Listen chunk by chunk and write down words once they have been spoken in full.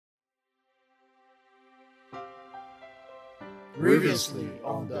Previously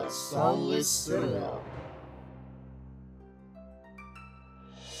on the Sunless Citadel.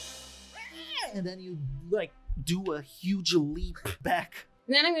 And then you do a huge leap back.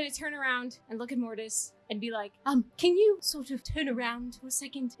 And then I'm going to turn around and look at Mortis and be like, can you sort of turn around for a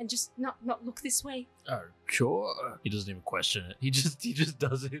second and just not look this way? Sure. He doesn't even question it. He just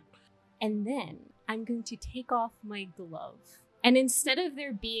does it. And then I'm going to take off my glove. And instead of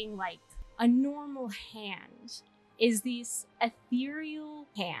there being like a normal hand, is this ethereal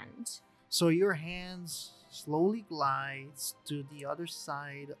hand. So your hands slowly glides to the other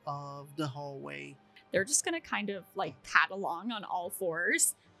side of the hallway. They're just gonna kind of like pat along on all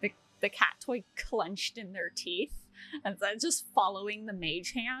fours, the cat toy clenched in their teeth, and then just following the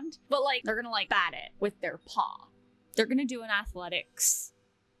mage hand. But like they're gonna like bat it with their paw. They're gonna do an athletics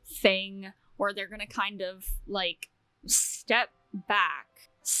thing where they're gonna kind of like step back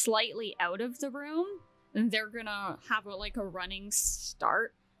slightly out of the room, and they're gonna have a running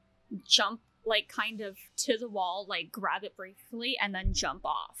start, jump like kind of to the wall, like grab it briefly, and then jump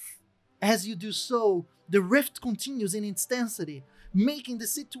off. As you do so, the rift continues in intensity, making the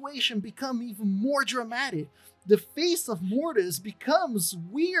situation become even more dramatic. The face of Mortis becomes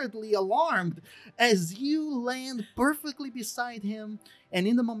weirdly alarmed as you land perfectly beside him, and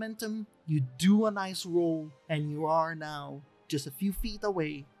in the momentum, you do a nice roll, and you are now just a few feet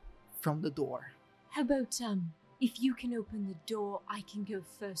away from the door. How about, if you can open the door, I can go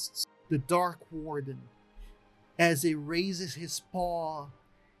first. The Dark Warden, as he raises his paw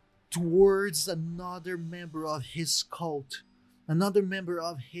towards another member of his cult, another member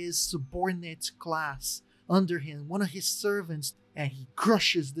of his subordinate class under him, one of his servants, and he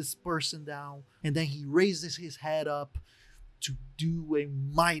crushes this person down, and then he raises his head up to do a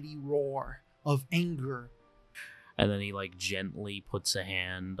mighty roar of anger. And then he gently puts a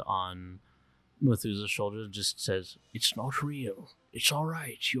hand on Methuselah's shoulder and just says, "It's not real. It's all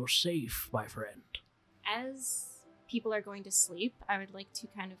right. You're safe, my friend." As people are going to sleep, I would like to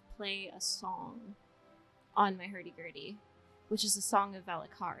kind of play a song on my hurdy-gurdy, which is a song of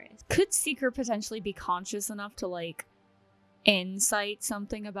Valakaris. Could Seeker potentially be conscious enough to insight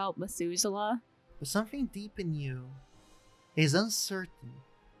something about Methuselah? But something deep in you is uncertain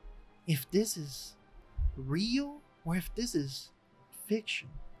if this is real or if this is fiction.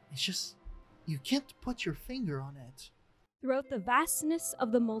 It's just, you can't put your finger on it. Throughout the vastness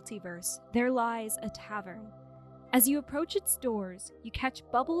of the multiverse, there lies a tavern. As you approach its doors, you catch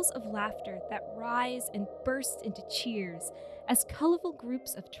bubbles of laughter that rise and burst into cheers as colorful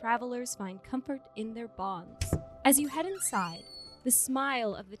groups of travelers find comfort in their bonds. As you head inside, the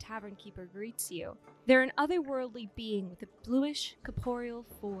smile of the tavern keeper greets you. They're an otherworldly being with a bluish, corporeal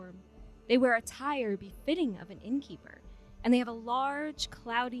form. They wear attire befitting of an innkeeper, and they have a large,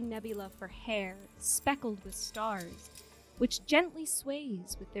 cloudy nebula for hair speckled with stars, which gently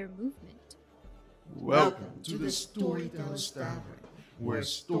sways with their movement. Welcome to the Storyteller's Tavern, where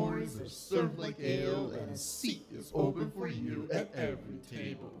stories are served like ale and a seat is open for you at every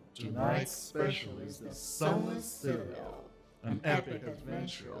table. Tonight's special is the Sunless Citadel, an epic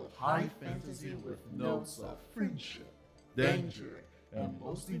adventure of high fantasy with notes of friendship, danger, and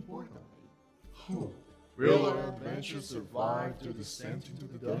most importantly, hope. Will our adventure survive the descent into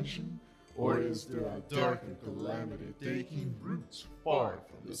the dungeon, or is there a darker calamity taking root far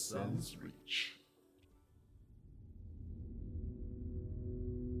from the sun's reach?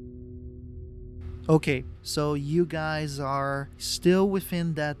 Okay, so you guys are still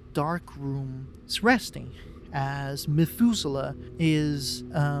within that dark room. It's resting as Methuselah is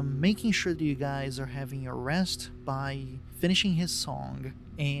making sure that you guys are having a rest by finishing his song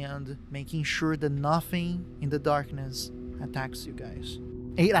and making sure that nothing in the darkness attacks you guys.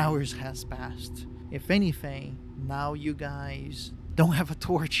 8 hours has passed. If anything, now you guys don't have a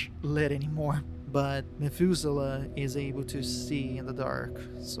torch lit anymore. But Methuselah is able to see in the dark,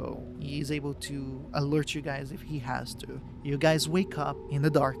 so he's able to alert you guys if he has to. You guys wake up in the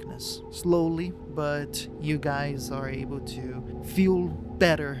darkness, slowly, but you guys are able to feel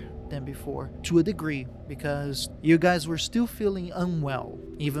better than before, to a degree, because you guys were still feeling unwell,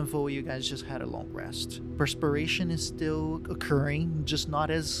 even though you guys just had a long rest. Perspiration is still occurring, just not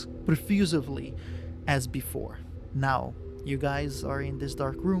as profusively as before. Now, you guys are in this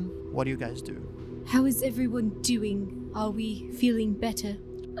dark room. What do you guys do? How is everyone doing? Are we feeling better?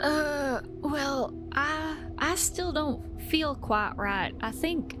 Well, I still don't feel quite right.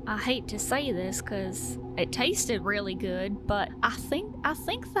 I hate to say this because it tasted really good, but I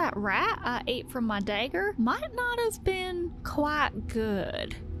think that rat I ate from my dagger might not have been quite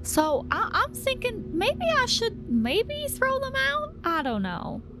good. So I'm thinking maybe I should throw them out? I don't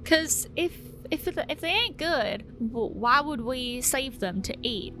know. Because if if they ain't good, why would we save them to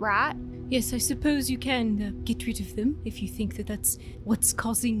eat, right? Yes, I suppose you can get rid of them if you think that that's what's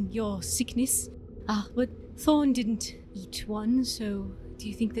causing your sickness. But Thorn didn't eat one, so do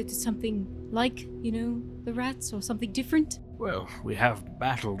you think that it's something like, the rats or something different? Well, we have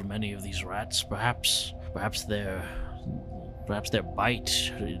battled many of these rats. Perhaps their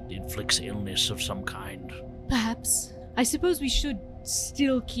bite inflicts illness of some kind. Perhaps. I suppose we should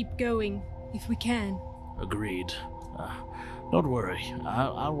still keep going if we can. Agreed. Don't worry.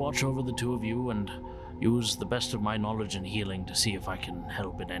 I'll watch over the two of you and use the best of my knowledge and healing to see if I can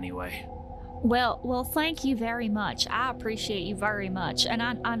help in any way. Well, thank you very much. I appreciate you very much, and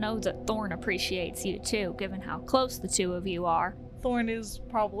I know that Thorn appreciates you too, given how close the two of you are. Thorn is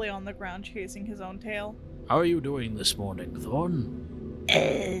probably on the ground chasing his own tail. How are you doing this morning, Thorn?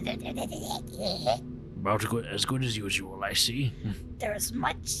 About as good as usual, I see. There's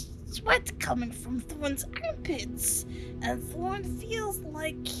much sweat coming from Thorn's armpits, and Thorn feels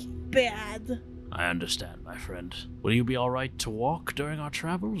like bad. I understand, my friend. Will you be alright to walk during our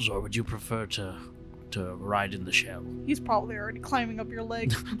travels, or would you prefer to ride in the shell? He's probably already climbing up your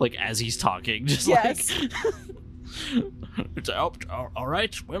leg. Like, as he's talking, just Yes. It's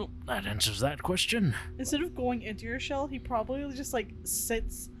alright, well, that answers that question. Instead of going into your shell, he probably just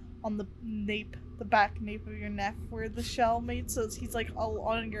sits on the back nape of your neck where the shell made, so he's all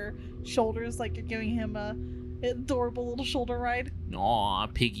on your shoulders, like you're giving him a adorable little shoulder ride. Aw,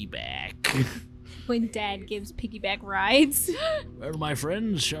 piggyback. When Dad gives piggyback rides. Well, my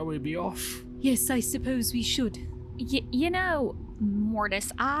friends, shall we be off? Yes, I suppose we should.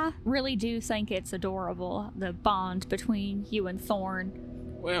 Mortis, I really do think it's adorable, the bond between you and Thorn.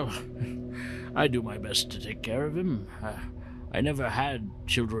 Well, I do my best to take care of him. I never had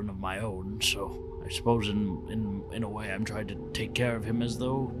children of my own, so I suppose in a way I'm trying to take care of him as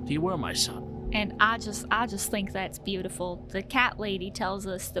though he were my son. And I just think that's beautiful. The cat lady tells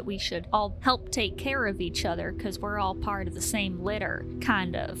us that we should all help take care of each other because we're all part of the same litter,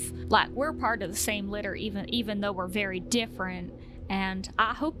 kind of. Like, we're part of the same litter even though we're very different. And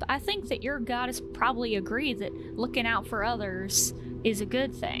I think that your goddess probably agreed that looking out for others is a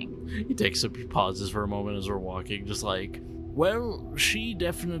good thing. He pauses for a moment as we're walking, just like, well, she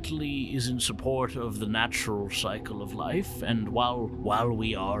definitely is in support of the natural cycle of life, and while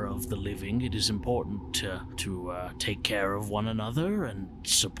we are of the living, it is important to take care of one another and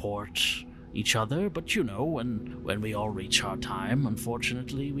support each other. But when we all reach our time,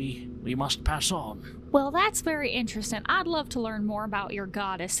 unfortunately, we must pass on. Well, that's very interesting. I'd love to learn more about your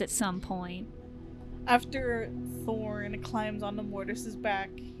goddess at some point. After Thorn climbs onto Mortis's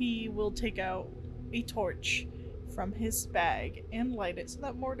back, he will take out a torch from his bag and light it so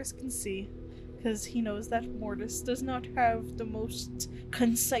that Mortis can see, because he knows that Mortis does not have the most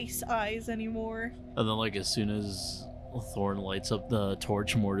concise eyes anymore. And then, as soon as Thorn lights up the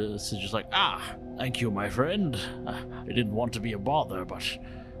torch, Mortis is just like, thank you, my friend. I didn't want to be a bother, but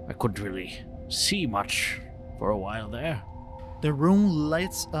I couldn't really see much for a while there. The room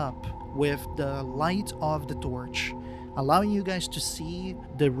lights up with the light of the torch, allowing you guys to see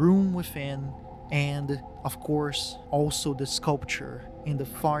the room within, and of course also the sculpture in the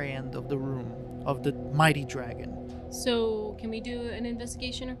far end of the room of the mighty dragon. So, can we do an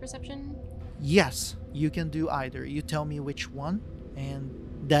investigation or perception? Yes, you can do either. You tell me which one, and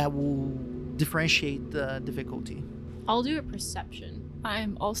that will differentiate the difficulty. I'll do a perception.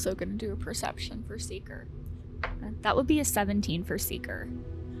 I'm also going to do a perception for Seeker. That would be a 17 for Seeker.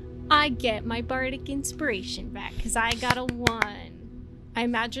 I get my bardic inspiration back because I got a 1. I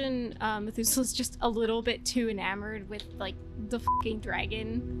imagine Methuselah's just a little bit too enamored with, the fucking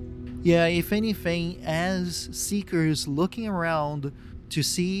dragon. Yeah, if anything, as Seekers looking around to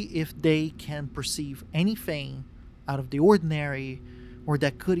see if they can perceive anything out of the ordinary or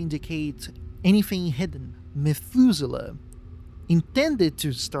that could indicate anything hidden, Methuselah intended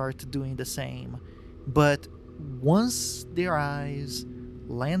to start doing the same, but once their eyes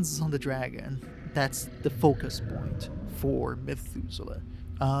lands on the dragon, that's the focus point for Methuselah.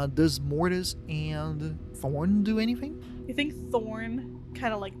 Does Mortis and Thorn do anything? You think Thorn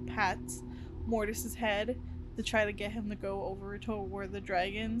kind of pats Mortis's head to try to get him to go over to where the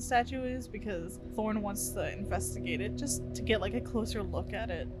dragon statue is, because Thorn wants to investigate it just to get a closer look at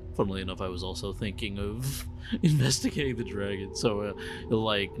it. Funnily enough, I was also thinking of investigating the dragon, so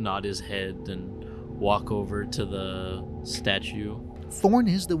he'll nod his head and walk over to the statue. Thorn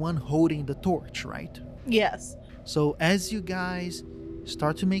is the one holding the torch, right? Yes. So as you guys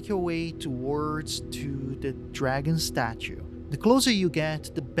start to make your way towards to the dragon statue, the closer you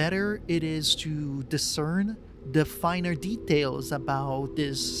get, the better it is to discern the finer details about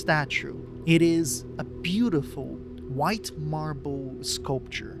this statue. It is a beautiful white marble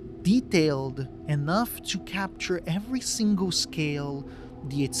sculpture, detailed enough to capture every single scale,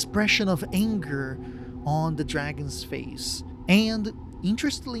 the expression of anger on the dragon's face. And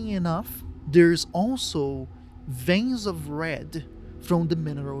interestingly enough, there's also veins of red from the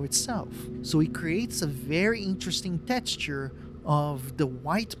mineral itself. So it creates a very interesting texture of the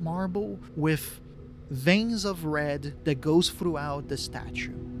white marble with veins of red that goes throughout the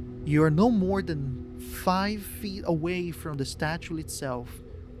statue. You are no more than 5 feet away from the statue itself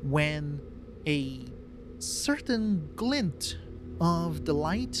when a certain glint of the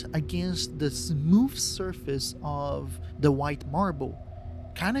light against the smooth surface of the white marble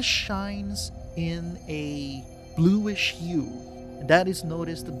kind of shines in a bluish hue. That is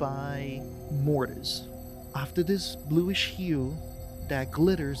noticed by Mortis. After this bluish hue that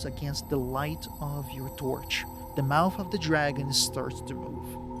glitters against the light of your torch, the mouth of the dragon starts to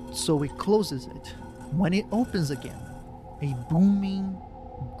move. So it closes it. When it opens again, a booming,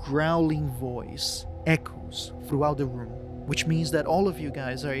 growling voice echoes throughout the room, which means that all of you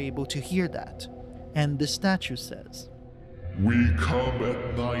guys are able to hear that. And the statue says, We come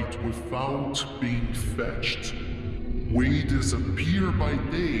at night without being fetched. We disappear by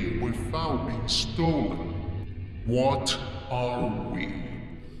day without being stolen. What are we?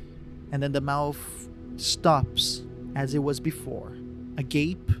 And then the mouth stops as it was before,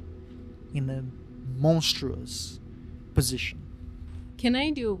 agape in a monstrous position. Can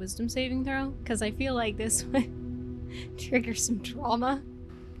I do a wisdom saving throw? Because I feel like this would trigger some trauma.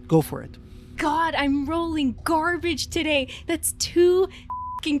 Go for it. God, I'm rolling garbage today. That's 2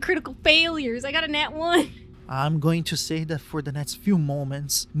 f***ing critical failures. I got a nat 1. I'm going to say that for the next few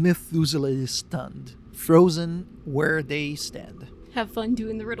moments, Methuselah is stunned, frozen where they stand. Have fun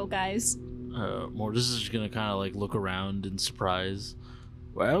doing the riddle, guys. Mortis is just gonna kind of like look around in surprise.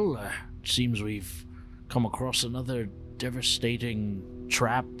 Well, it seems we've come across another devastating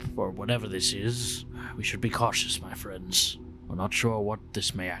trap or whatever this is. We should be cautious, my friends. We're not sure what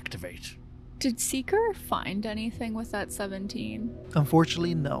this may activate. Did Seeker find anything with that 17?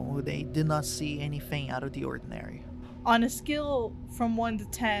 Unfortunately, no, they did not see anything out of the ordinary. On a scale from 1 to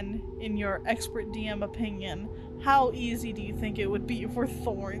 10, in your expert DM opinion, how easy do you think it would be for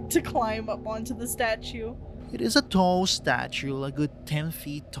Thorn to climb up onto the statue? It is a tall statue, a good 10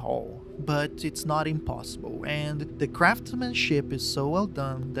 feet tall, but it's not impossible, and the craftsmanship is so well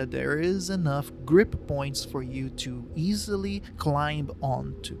done that there is enough grip points for you to easily climb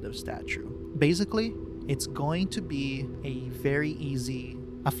onto the statue. Basically, it's going to be a very easy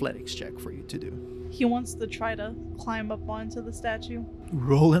athletics check for you to do. He wants to try to climb up onto the statue.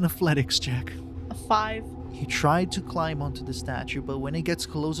 Roll an athletics check. A 5. He tried to climb onto the statue, but when it gets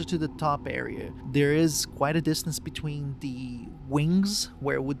closer to the top area, there is quite a distance between the wings,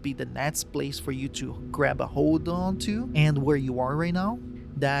 where would be the next place for you to grab a hold onto, and where you are right now,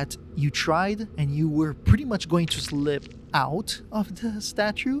 that you tried and you were pretty much going to slip out of the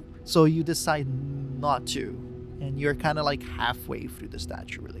statue, so you decide not to, and you're kind of like halfway through the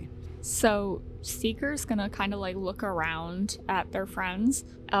statue, really. So Seeker's gonna kind of like look around at their friends,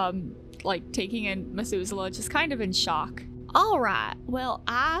 like taking in Methuselah, just kind of in shock. All right, well,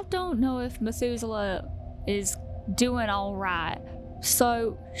 I don't know if Methuselah is doing all right.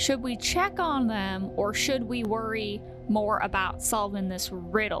 So should we check on them, or should we worry more about solving this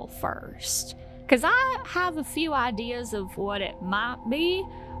riddle first? Because I have a few ideas of what it might be,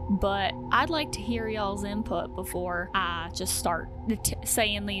 but I'd like to hear y'all's input before I just start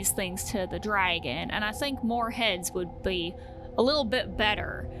saying these things to the dragon. And I think more heads would be a little bit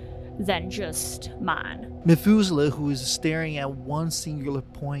better than just mine. Methuselah, who is staring at one singular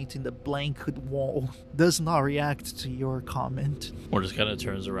point in the blanket wall, does not react to your comment. Or just kind of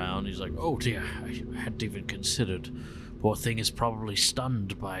turns around. He's like, oh dear, I hadn't even considered. Poor thing is probably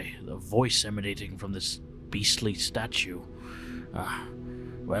stunned by the voice emanating from this beastly statue.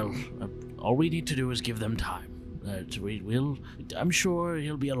 Well, all we need to do is give them time. I'm sure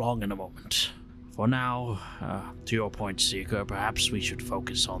he'll be along in a moment. For now, to your point, Seeker, perhaps we should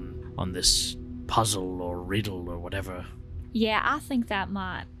focus on this puzzle or riddle or whatever. Yeah, I think that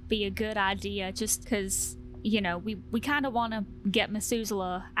might be a good idea, just because, you know, we kind of want to get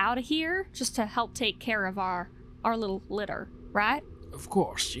Methuselah out of here, just to help take care of our little litter, right? Of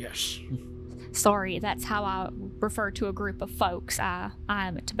course, yes. Sorry, that's how I refer to a group of folks. I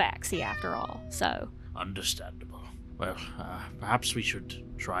am a tabaxi after all, so... Understandable. Well, perhaps we should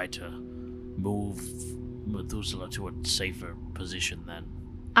try to move Methuselah to a safer position then.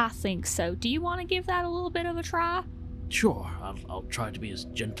 I think so. Do you want to give that a little bit of a try? Sure, I'll try to be as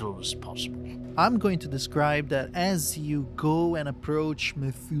gentle as possible. I'm going to describe that as you go and approach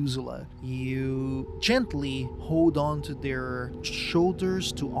Methuselah, you gently hold on to their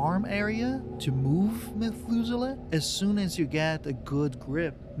shoulders to arm area to move Methuselah. As soon as you get a good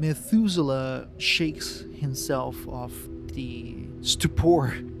grip, Methuselah shakes himself off the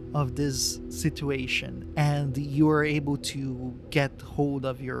stupor of this situation, and you are able to get hold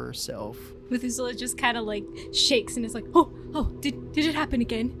of yourself. Methuselah just kind of like shakes and is like, oh, did it happen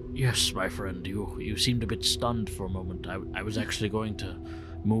again? Yes, my friend, you seemed a bit stunned for a moment. I was actually going to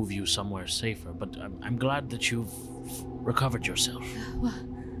move you somewhere safer, but I'm glad that you've recovered yourself.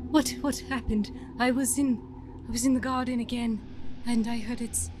 What happened? I was in the garden again, and I heard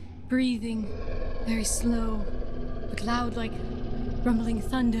its breathing, very slow, but loud like rumbling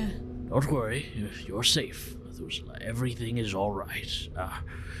thunder. Don't worry, you're safe, Methuselah. Everything is all right.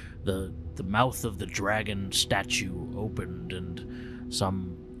 The mouth of the dragon statue opened and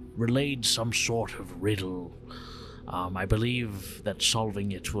relayed some sort of riddle. I believe that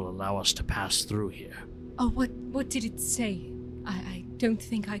solving it will allow us to pass through here. Oh, what did it say? I don't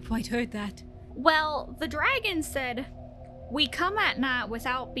think I quite heard that. Well, the dragon said, "We come at night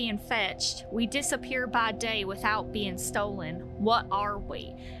without being fetched. We disappear by day without being stolen. What are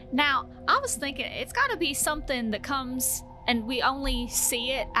we?" Now, I was thinking it's got to be something that comes and we only see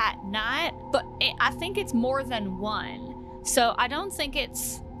it at night, but I think it's more than one. So I don't think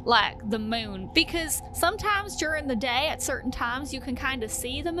it's like the moon, because sometimes during the day at certain times you can kind of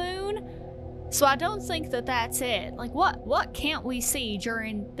see the moon. So I don't think that that's it. Like what can't we see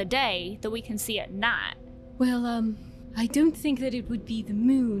during the day that we can see at night? Well, I don't think that it would be the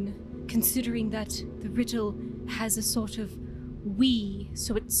moon, considering that the riddle has a sort of we,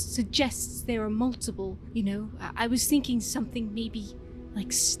 so it suggests there are multiple, I was thinking something maybe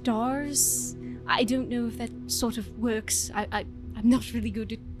like stars. I don't know if that sort of works. I'm not really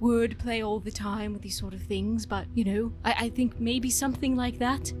good at wordplay all the time with these sort of things, but, I think maybe something like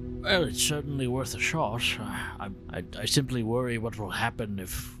that. Well, it's certainly worth a shot. I simply worry what will happen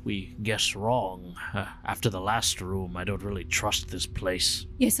if we guess wrong. After the last room, I don't really trust this place.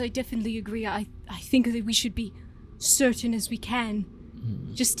 Yes, I definitely agree. I think that we should be certain as we can,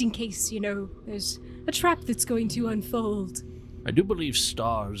 just in case, there's a trap that's going to unfold. I do believe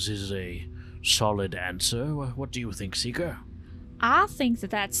stars is a solid answer. What do you think, Seeker? I think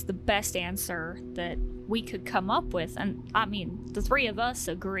that that's the best answer that we could come up with, and I mean, the three of us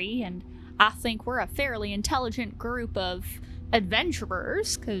agree, and I think we're a fairly intelligent group of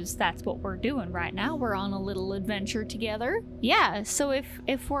adventurers, because that's what we're doing right now. We're on a little adventure together. Yeah, so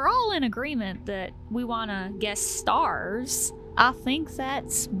if we're all in agreement that we want to guess stars, I think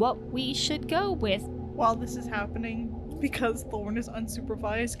that's what we should go with. While this is happening, because Thorn is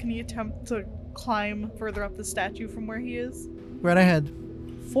unsupervised, can he attempt to climb further up the statue from where he is? Right ahead.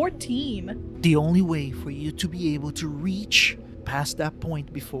 14. The only way for you to be able to reach past that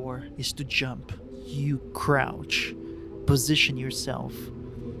point before is to jump. You crouch. Position yourself.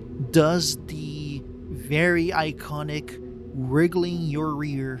 Does the very iconic wriggling your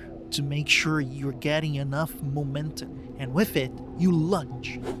rear to make sure you're getting enough momentum, and with it you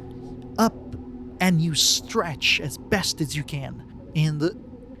lunge up and you stretch as best as you can, and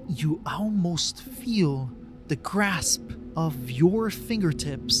you almost feel the grasp of your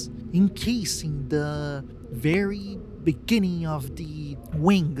fingertips encasing the very beginning of the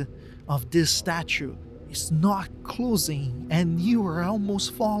wing of this statue. It's not closing, and you are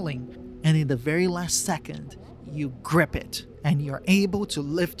almost falling. And in the very last second, you grip it, and you're able to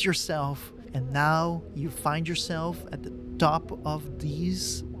lift yourself. And now you find yourself at the top of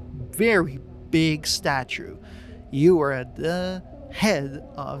these very big statue. You are at the head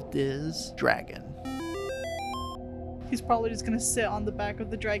of this dragon. He's probably just gonna sit on the back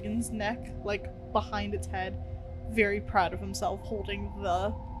of the dragon's neck, like behind its head, very proud of himself holding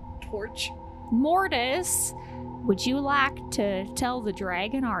the torch. Mortis, would you like to tell the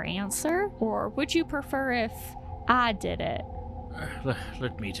dragon our answer, or would you prefer if I did it?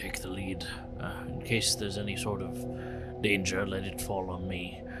 Let me take the lead. In case there's any sort of danger, let it fall on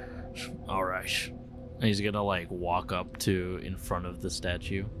me. Alright. He's gonna, walk up to in front of the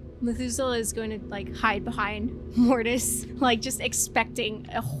statue. Methuselah is going to, hide behind Mortis, just expecting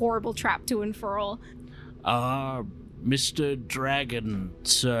a horrible trap to unfurl. Mr. Dragon,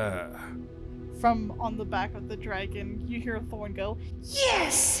 sir. From on the back of the dragon, you hear Thorn go,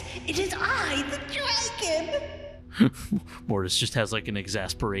 Yes, it is I, the dragon! Mortis just has an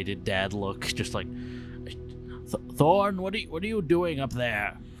exasperated dad look, just Thorn, what are you doing up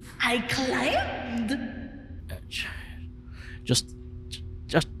there? I climbed. Just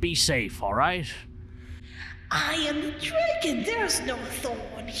be safe, all right? I am the dragon. There's no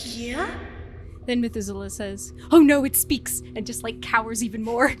thorn here. Then Methuselah says, "Oh no, it speaks," and just like cowers even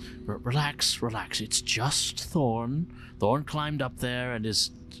more. Relax. It's just Thorn. Thorn climbed up there and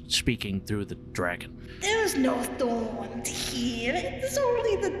is speaking through the dragon. There's no thorn here. It's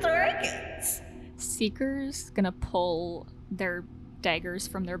only the dragons. Seeker's gonna pull their daggers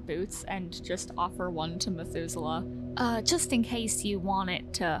from their boots and just offer one to Methuselah. Just in case you want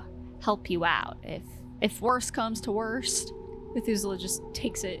it to help you out. If worst comes to worst. Methuselah just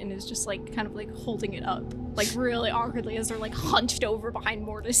takes it and is just like kind of like holding it up, like really awkwardly as they're like hunched over behind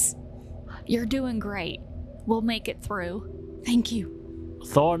Mortis. You're doing great. We'll make it through. Thank you.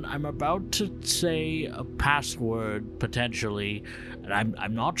 Thorn, I'm about to say a password, potentially, and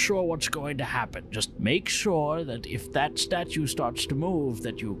I'm not sure what's going to happen. Just make sure that if that statue starts to move,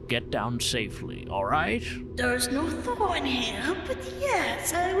 that you get down safely, alright? There's no thorn here, but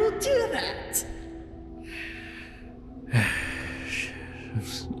yes, I will do that.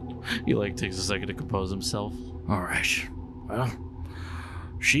 He takes a second to compose himself. Alright. Well,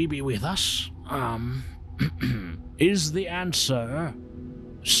 she be with us. Is the answer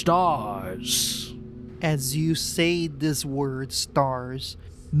stars? As you say this word, stars,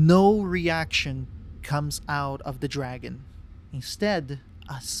 no reaction comes out of the dragon. Instead,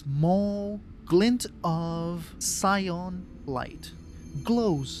 a small glint of cyan light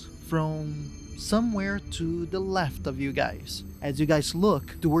glows from somewhere to the left of you guys. As you guys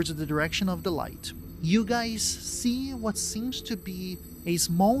look towards the direction of the light, you guys see what seems to be a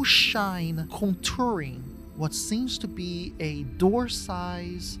small shine contouring what seems to be a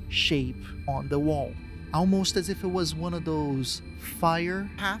door-size shape on the wall. Almost as if it was one of those fire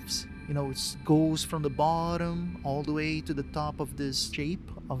paths. You know, it goes from the bottom all the way to the top of this shape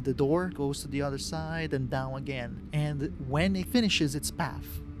of the door, goes to the other side and down again. And when it finishes its path,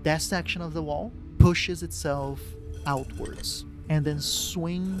 that section of the wall pushes itself outwards and then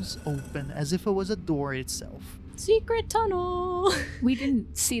swings open as if it was a door itself. Secret tunnel. We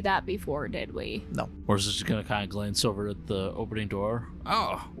didn't see that before, did we? No. Or is it just gonna kind of glance over at the opening door?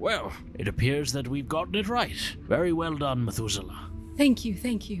 Oh, well, it appears that we've gotten it right. Very well done, Methuselah. Thank you.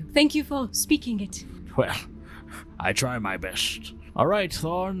 Thank you for speaking it. Well, I try my best. All right,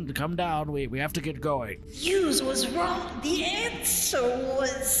 Thorn, come down. We have to get going. Yous was wrong. The answer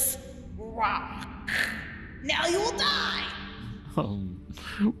was rock. Now you'll die.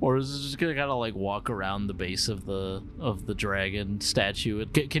 Or is it just gonna kind of walk around the base of the dragon statue?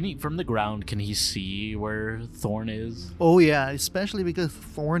 Can he, from the ground, can he see where Thorn is? Oh yeah, especially because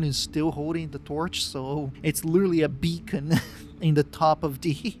Thorn is still holding the torch, so it's literally a beacon in the top of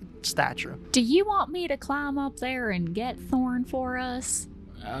the statue. Do you want me to climb up there and get Thorn for us?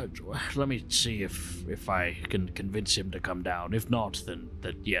 Let me see if I can convince him to come down. If not, then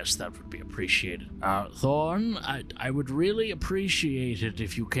yes, that would be appreciated. Thorn, I would really appreciate it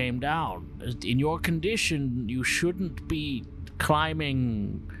if you came down. In your condition, you shouldn't be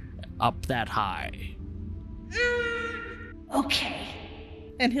climbing up that high. Okay.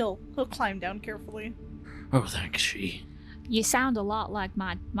 And he'll climb down carefully. Oh, thanks, she. You sound a lot like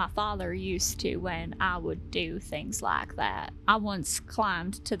my father used to when I would do things like that. I once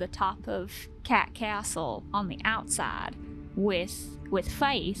climbed to the top of Cat Castle on the outside with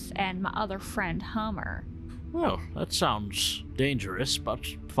Faith and my other friend Hummer. Well, that sounds dangerous, but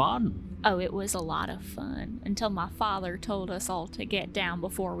fun. Oh, it was a lot of fun, until my father told us all to get down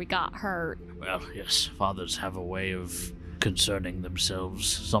before we got hurt. Well, yes, fathers have a way of concerning themselves,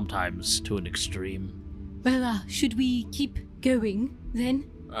 sometimes to an extreme. Well, should we keep going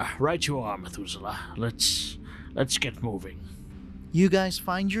then? Right you are, Methuselah. Let's get moving. You guys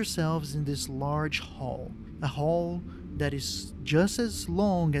find yourselves in this large hall, a hall that is just as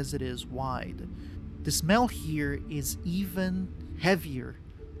long as it is wide. The smell here is even heavier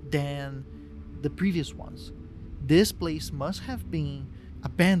than the previous ones. This place must have been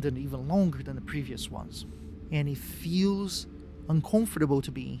abandoned even longer than the previous ones, and it feels uncomfortable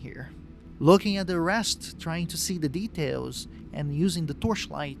to be in here. Looking at the rest, trying to see the details, and using the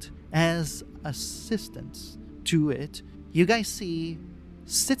torchlight as assistance to it, you guys see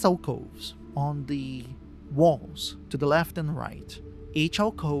 6 alcoves on the walls to the left and right. Each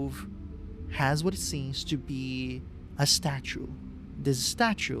alcove has what it seems to be a statue. This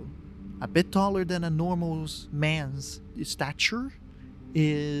statue, a bit taller than a normal man's stature,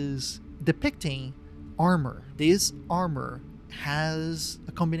 is depicting armor. This armor has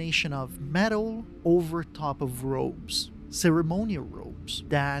a combination of metal over top of robes, ceremonial robes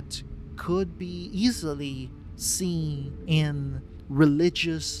that could be easily seen in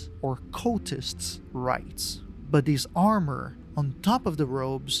religious or cultists' rites. But this armor on top of the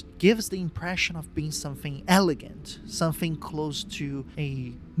robes gives the impression of being something elegant, something close to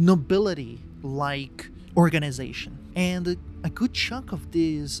a nobility-like organization. And a good chunk of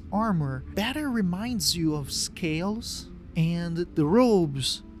this armor better reminds you of scales, and the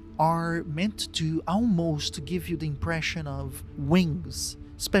robes are meant to almost give you the impression of wings,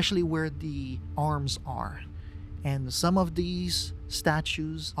 especially where the arms are. And some of these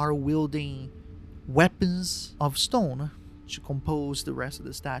statues are wielding weapons of stone to compose the rest of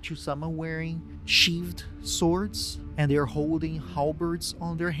the statue. Some are wearing sheathed swords and they're holding halberds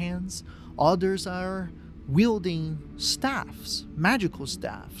on their hands. Others are wielding staffs, magical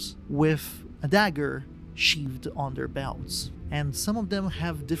staffs, with a dagger sheathed on their belts. And some of them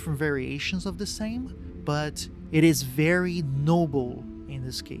have different variations of the same, but it is very noble in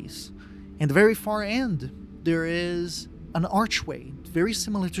this case. In the very far end, there is an archway, very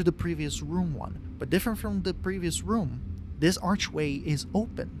similar to the previous room one, but different from the previous room. This archway is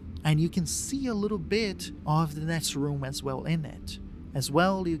open, and you can see a little bit of the next room as well in it. As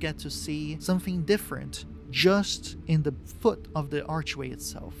well, you get to see something different just in the foot of the archway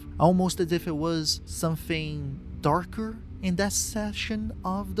itself. Almost as if it was something darker in that section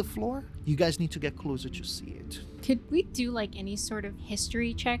of the floor. You guys need to get closer to see it. Could we do like any sort of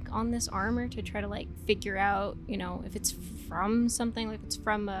history check on this armor to try to like figure out, if it's from something, like it's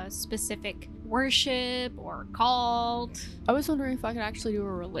from a specific worship or cult? I was wondering if I could actually do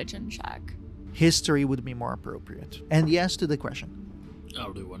a religion check. History would be more appropriate. And yes to the question.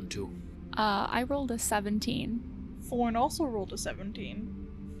 I'll do one too. I rolled a 17. Thorn also rolled a 17.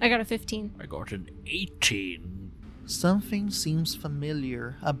 I got a 15. I got an 18. Something seems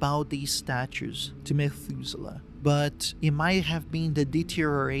familiar about these statues to Methuselah, but it might have been the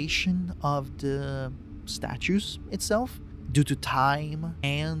deterioration of the statues itself due to time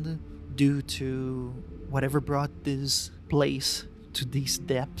and due to whatever brought this place to these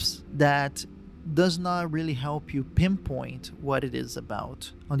depths that does not really help you pinpoint what it is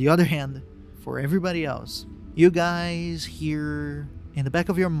about. On the other hand, for everybody else, you guys hear in the back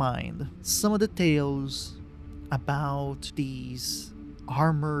of your mind some of the tales about these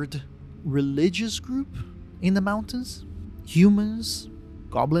armored religious group in the mountains. Humans,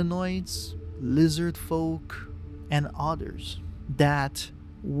 goblinoids, lizard folk, and others that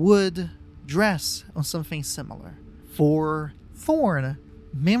would dress on something similar. For Thorn,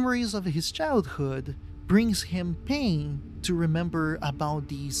 memories of his childhood brings him pain to remember about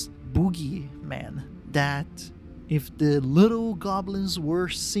these boogeymen that if the little goblins were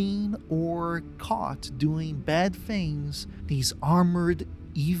seen or caught doing bad things, these armored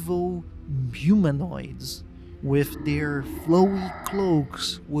evil humanoids with their flowy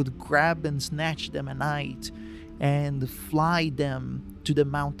cloaks would grab and snatch them at night and fly them to the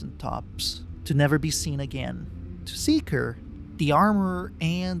mountaintops to never be seen again. To Seeker, the armor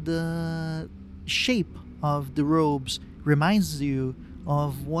and the shape of the robes reminds you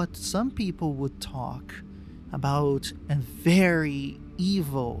of what some people would talk about a very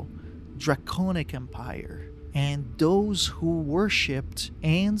evil, draconic empire, and those who worshipped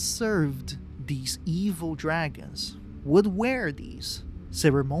and served these evil dragons would wear these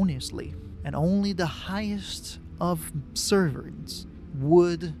ceremoniously, and only the highest of servants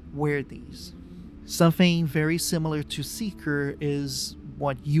would wear these. Something very similar to Seeker is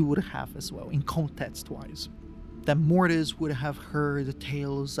what you would have as well, in context-wise. That Mortis would have heard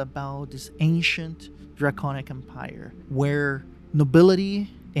tales about this ancient draconic empire, where nobility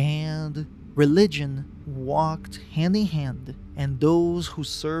and religion walked hand in hand, and those who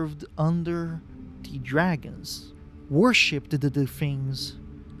served under the dragons worshipped the things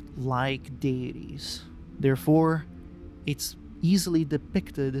like deities. Therefore, it's easily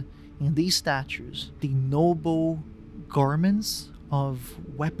depicted in these statues the noble garments of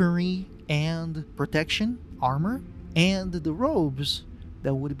weaponry and protection, armor, and the robes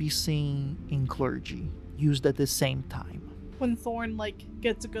that would be seen in clergy, used at the same time. When Thorn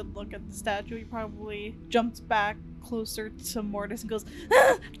gets a good look at the statue, he probably jumps back closer to Mortis and goes,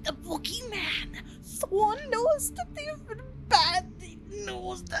 "Ah, the boogeyman! Thorn knows that they've been bad. He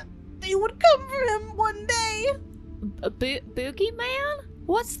knows that they would come for him one day." A boogeyman?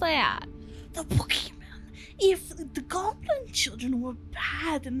 What's that? The boogeyman. If the goblin children were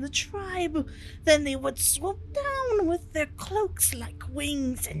bad in the tribe, then they would swoop down with their cloaks like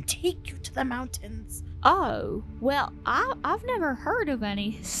wings and take you to the mountains. Oh, well, I've never heard of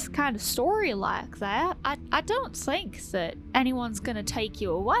any kind of story like that. I don't think that anyone's gonna take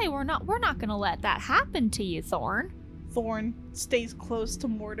you away. We're not gonna let that happen to you, Thorn. Thorn stays close to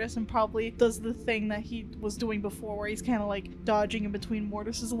Mortis and probably does the thing that he was doing before where he's kind of like dodging in between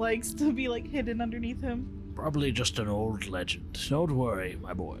Mortis's legs to be like hidden underneath him. Probably just an old legend. Don't worry,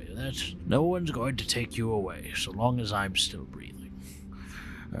 my boy. No one's going to take you away so long as I'm still breathing.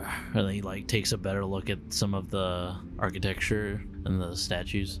 And he takes a better look at some of the architecture and the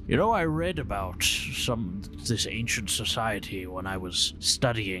statues. You know, I read about this ancient society when I was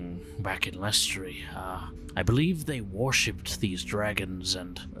studying back in Lestery. I believe they worshipped these dragons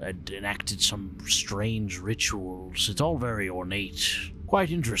and enacted some strange rituals. It's all very ornate.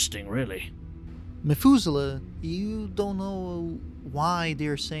 Quite interesting, really. Methuselah, you don't know why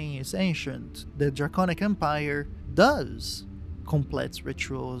they're saying it's ancient. The Draconic Empire does complex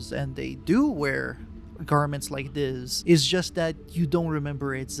rituals and they do wear garments like this. It's just that you don't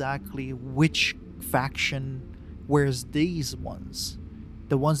remember exactly which faction wears these ones.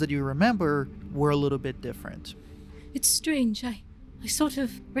 The ones that you remember were a little bit different. It's strange. I sort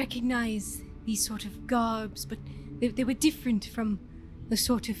of recognize these sort of garbs, but they were different from the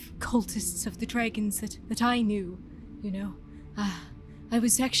sort of cultists of the dragons that I knew, you know. I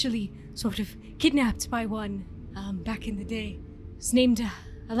was actually sort of kidnapped by one back in the day. His named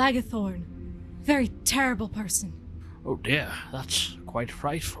Alagathorn. Very terrible person. Oh dear, that's quite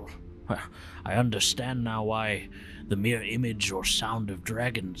frightful. I understand now why the mere image or sound of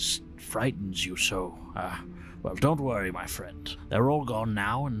dragons frightens you so. Well, don't worry, my friend. They're all gone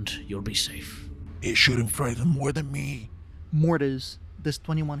now, and you'll be safe. It shouldn't frighten more than me. Mortis, does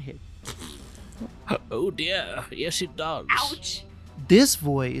 21 hit? Oh dear, yes it does. Ouch! This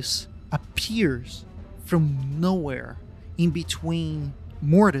voice appears from nowhere in between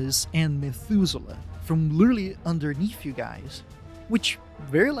Mortis and Methuselah, from literally underneath you guys, which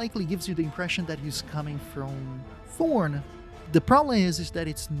very likely gives you the impression that he's coming from Thorn. The problem is that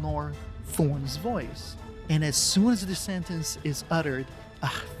it's not Thorn's voice. And as soon as the sentence is uttered,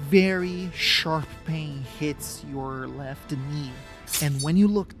 a very sharp pain hits your left knee. And when you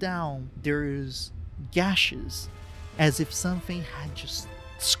look down, there's gashes, as if something had just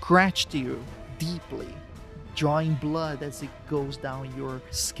scratched you deeply, drawing blood as it goes down your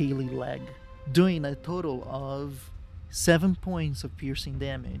scaly leg, doing a total of 7 points of piercing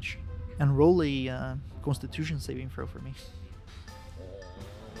damage. And roll a Constitution saving throw for me.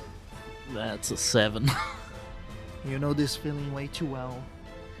 That's a 7. You know this feeling way too well,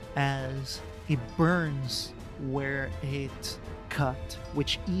 as it burns where it cut,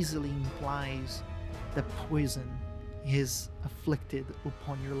 which easily implies that poison is afflicted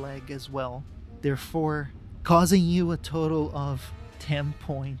upon your leg as well, therefore causing you a total of 10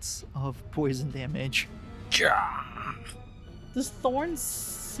 points of poison damage. Does Thorn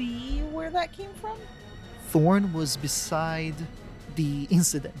see where that came from? Thorn was beside the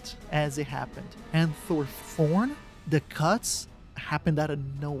incident as it happened, and for Thorn, the cuts happened out of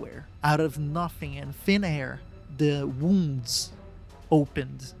nowhere, out of nothing and thin air. The wounds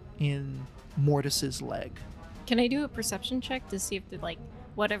opened in Mortis's leg. Can I do a perception check to see if the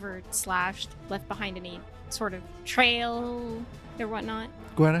whatever it slashed left behind any sort of trail or whatnot?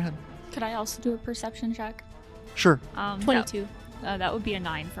 Go right ahead. Could I also do a perception check? Sure. 22. That would be a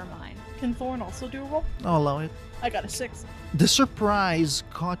 9 for mine. Can Thorn also do a roll? I'll allow it. I got a 6. The surprise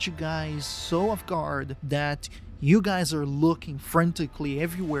caught you guys so off guard that you guys are looking frantically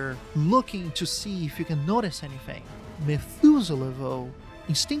everywhere, looking to see if you can notice anything. Methuselah, though,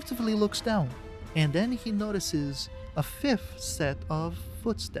 instinctively looks down, and then he notices a fifth set of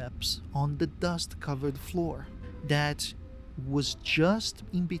footsteps on the dust-covered floor that was just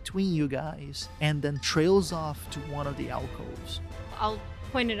in between you guys and then trails off to one of the alcoves. I'll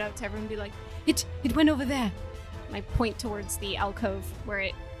point it out to everyone and be like, It went over there. I point towards the alcove where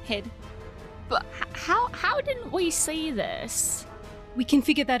it hid. But how didn't we see this? We can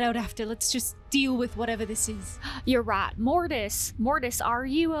figure that out after. Let's just deal with whatever this is. You're right. Mortis, are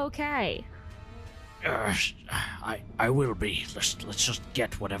you okay? I will be. Let's just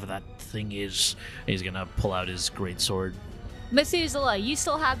get whatever that thing is. He's gonna pull out his great sword. Methuselah, you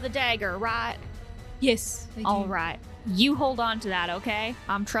still have the dagger, right? Yes, I do. All right. You hold on to that, okay?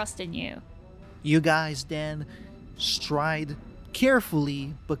 I'm trusting you. You guys then stride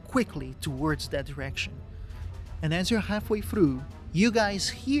carefully but quickly towards that direction. And as you're halfway through, you guys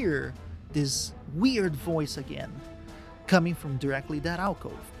hear this weird voice again, coming from directly that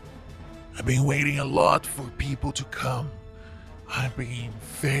alcove. I've been waiting a lot for people to come. I've been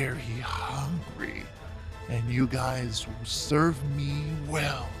very hungry, and you guys will serve me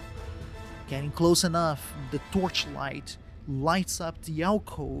well. Getting close enough, the torchlight lights up the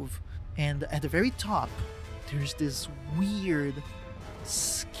alcove, and at the very top, there's this weird,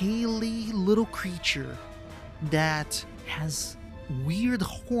 scaly little creature that has weird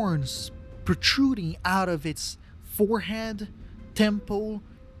horns protruding out of its forehead, temple,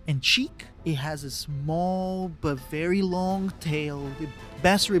 and cheek. It has a small but very long tail. It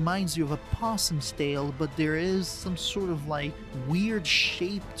best reminds you of a possum's tail, but there is some sort of like weird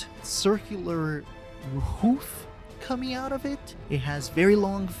shaped circular hoof coming out of it. It has very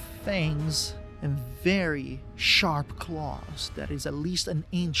long fangs and very sharp claws that is at least an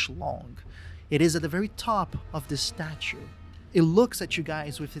inch long. It is at the very top of the statue. It looks at you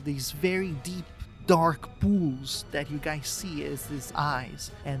guys with these very deep, dark pools that you guys see as its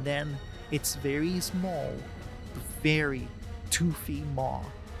eyes. And then its very small, very toothy maw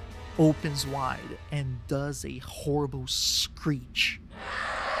opens wide and does a horrible screech.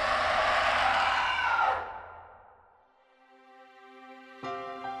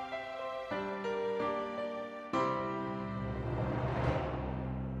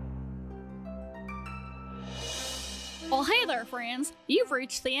 Well, hey there, friends. You've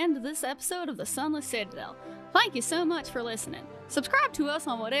reached the end of this episode of the Sunless Citadel. Thank you so much for listening. Subscribe to us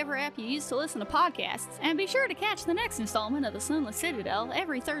on whatever app you use to listen to podcasts, and be sure to catch the next installment of the Sunless Citadel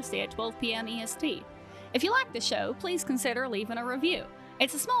every Thursday at 12 p.m. EST. If you like the show, please consider leaving a review.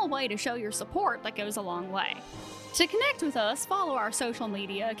 It's a small way to show your support that goes a long way. To connect with us, follow our social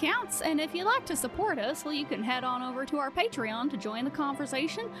media accounts, and if you'd like to support us, well, you can head on over to our Patreon to join the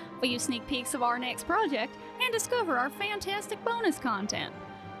conversation, view sneak peeks of our next project, and discover our fantastic bonus content.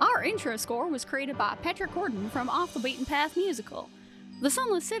 Our intro score was created by Patrick Gordon from Off the Beaten Path Musical. The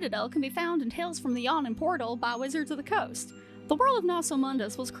Sunless Citadel can be found in Tales from the Yawning Portal by Wizards of the Coast. The World of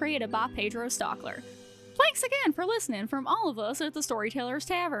Nosomundus was created by Pedro Stockler. Thanks again for listening from all of us at the Storyteller's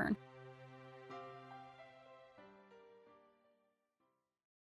Tavern.